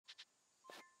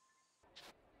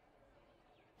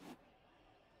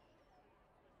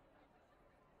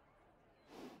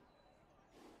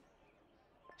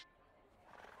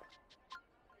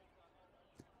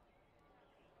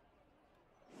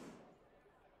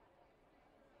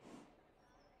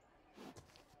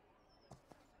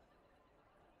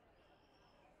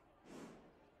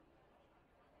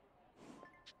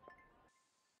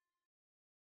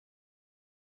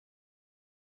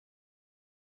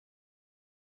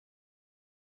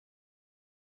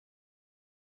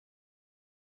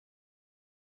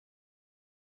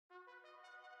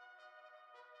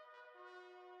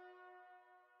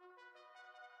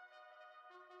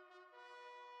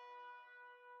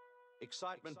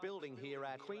Excitement building here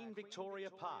at Queen Victoria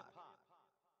Park.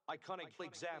 Iconic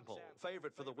example,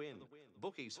 favourite for the win.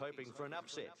 Bookies hoping for an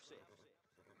upset.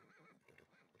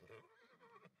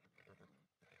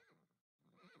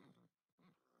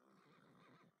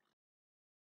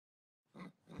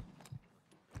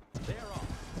 They're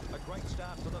off. A great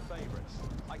start for the favourites.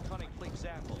 Iconic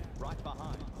example, right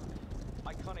behind.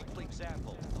 Iconic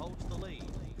example holds the lead.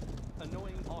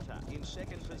 Annoying Otter in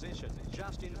second position,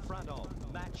 just in front of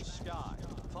Match Sky,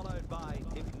 followed by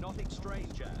Hypnotic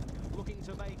Stranger, looking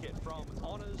to make it from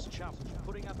Honours Chump,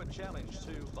 putting up a challenge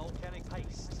to Volcanic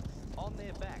Paste. On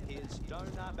their back is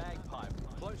Donut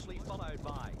Bagpipe, closely followed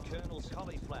by Colonel's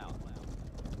Cauliflower.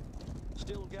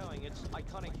 Still going, it's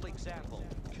Iconic example,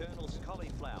 Colonel's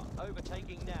Cauliflower,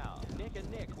 overtaking now, neck and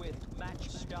neck with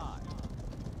Match Sky.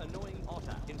 Annoying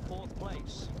Otter in fourth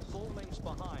place, 4 lengths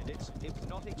behind, it's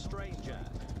Hypnotic Stranger.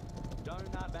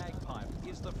 Donut Bagpipe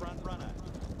is the front runner.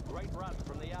 Great run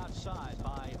from the outside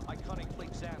by Iconic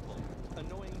example.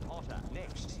 Annoying Otter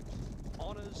next.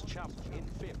 Honours Chump in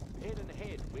fifth, head and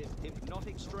head with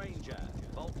Hypnotic Stranger.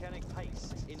 Volcanic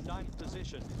Pace in 9th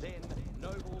position, then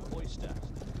Noble Oyster.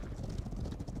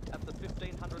 At the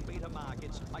 1500 metre mark,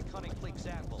 it's Iconic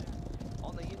example.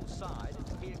 On the inside,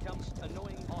 here comes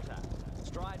Annoying Otter.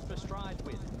 Stride for stride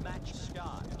with Match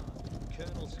Sky.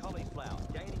 Colonel's Cauliflower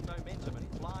gaining momentum and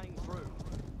flying through.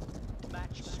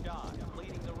 Match Sky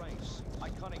leading the race.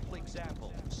 Iconic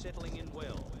example settling in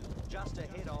well. Just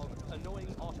ahead of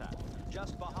Annoying Otter.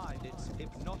 Just behind it's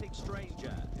Hypnotic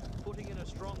Stranger. Putting in a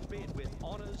strong bid with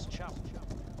Honours Chump.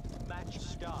 Match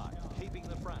Sky keeping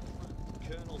the front.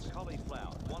 Colonel's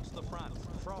Cauliflower wants the front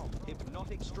from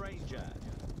Hypnotic Stranger.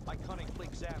 Iconic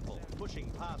example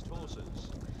pushing past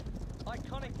horses.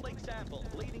 Iconic example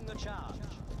leading the charge.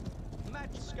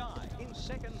 Match Sky in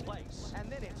second place,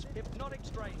 and then it's Hypnotic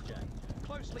Stranger,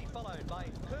 closely followed by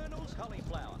Colonel's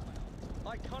Cauliflower.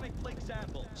 Iconic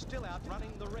example still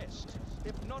outrunning the rest.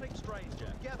 Hypnotic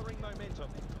Stranger gathering momentum.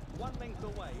 1 length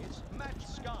away is Match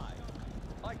Sky.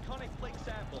 Iconic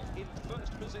example in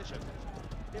first position.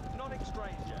 Hypnotic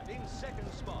Stranger in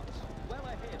second spot, well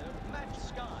ahead of Match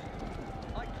Sky.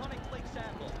 Iconic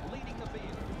example leading the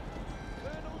field.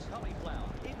 Colonel's Cauliflower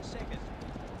in second.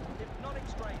 Hypnotic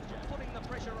Stranger putting the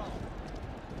pressure on.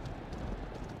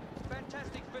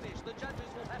 Fantastic finish, the judges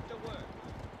will have to work.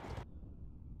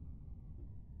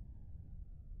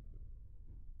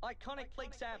 Iconic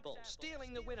example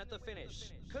stealing the win at the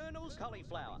finish. Colonel's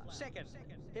Cauliflower second.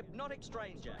 Hypnotic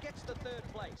Stranger gets the third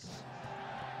place.